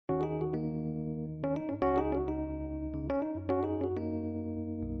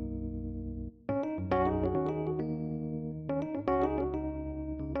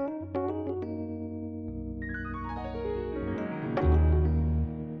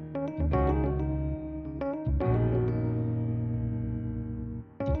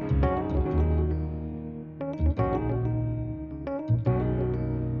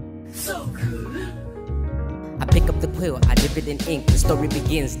quill, I dip it in ink. The story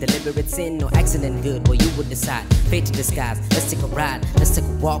begins, deliberate sin, no accident good. Well, you will decide, fate to disguise. Let's take a ride, let's take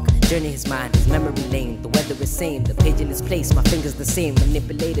a walk. Journey his mind, his memory lane. The weather is same, the page in his place. My fingers the same,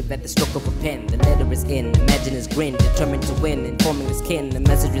 manipulative at the stroke of a pen. The letter is in, imagine his grin, determined to win. Informing his kin, the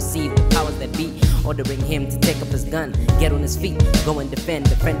message received. The powers that be, ordering him to take up his gun. Get on his feet, go and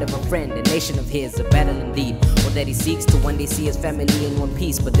defend a friend of a friend. A nation of his, a battle indeed. All that he seeks to one day see his family in one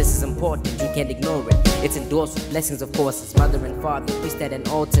piece. But this is important, you can't ignore it. It's endorsed with blessings, of course. His mother and father priest at an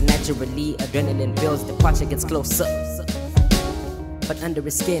altar. Naturally, adrenaline builds, departure gets closer. But under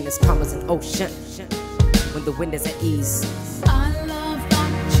his skin, his palm is an ocean. When the wind is at ease. I love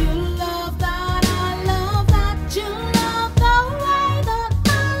that you love that. I love that you love the way that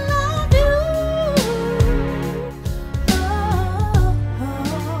I love you.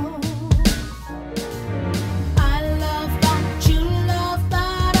 I love that you love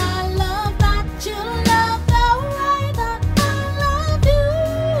that. I love that you love the way that I love you.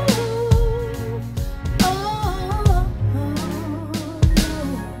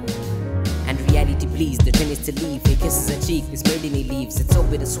 And reality please, the train is to leave. He kisses her cheek, his maiden he leaves. It's so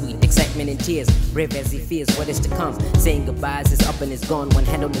bittersweet, excitement and tears. Brave as he fears what is to come. Saying goodbyes, is up and is gone. One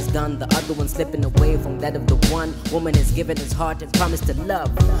hand on his gun, the other one slipping away from that of the one woman has given his heart and promised to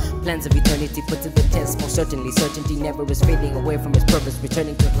love. Plans of eternity put to the test, most certainly. Certainty never is fading away from his purpose.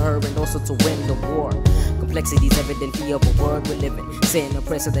 Returning to her and also to win the war. Complexities evident via the world we're living. Saying a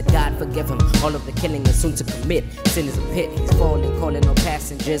prayer so that God forgive him. All of the killing is soon to commit. Sin is a pit, he's falling, calling on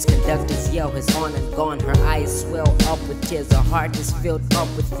passengers. Conductors yell, his on and gone. Her eyes swell up with tears, her heart is filled up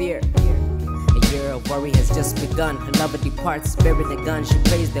with fear. A year of worry has just begun. Her lover departs, bearing the gun. She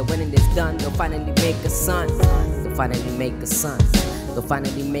prays that when it is done, they'll finally make a son. They'll finally make a son. They'll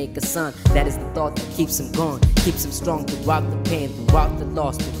finally make a son. That is the thought that keeps him going, keeps him strong throughout the pain, throughout the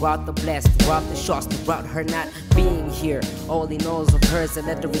loss, throughout the blast, throughout the shots, throughout her not being here. All he knows of her is a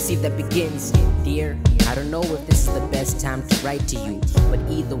letter received that begins, dear, I don't know if this is the best time to write to you, but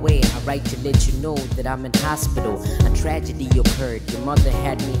either way I write to let you know that I'm in hospital. A tragedy occurred. Your mother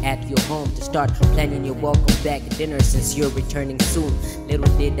had me at your home to start planning your welcome back dinner since you're returning soon. Little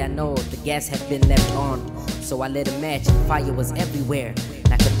did I know the gas had been left on, so I lit a match and fire was everywhere,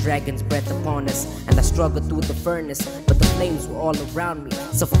 like a dragon's breath upon us. And I struggled through the furnace, but the flames were all around me,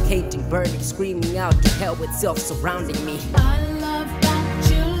 suffocating, burning, screaming out to hell itself surrounding me. I love that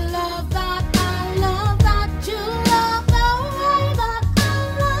you love that. I love that you love the way that I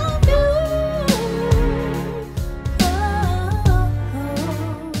love you.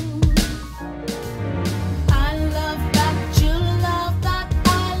 I love that you love that. I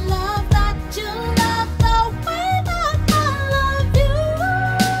love that you love the way that I love you.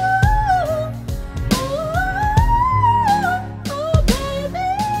 Oh, baby.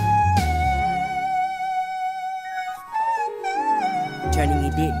 Turning he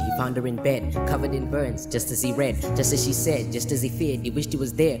did, he found her in bed, covered in burns, just as he read, just as she said, just as he feared. He wished he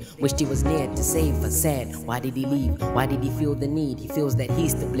was there, wished he was near to save her. Sad, why did he leave? Why did he feel the need? He feels that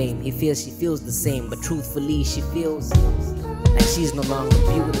he's to blame. He feels she feels the same, but truthfully she feels like she's no longer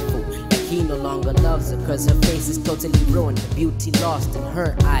beautiful, like he no longer loves her, cause her face is totally ruined, her beauty lost in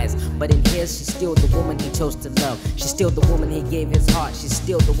her eyes. But in his, she's still the woman he chose to love. She's still the woman he gave his heart. She's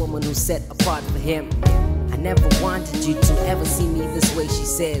still the woman who's set apart for him. I never wanted you to ever see me this way, she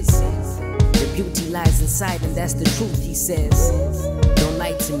says. The beauty lies inside and that's the truth, he says. Don't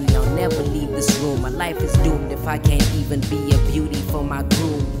lie to me, I'll never leave this room. My life is doomed if I can't even be a beauty for my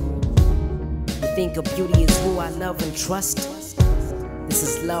groom. You think a beauty is who I love and trust? This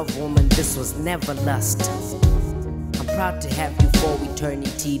is love, woman, this was never lust. I'm proud to have you for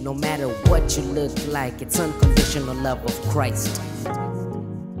eternity. No matter what you look like, it's unconditional love of Christ.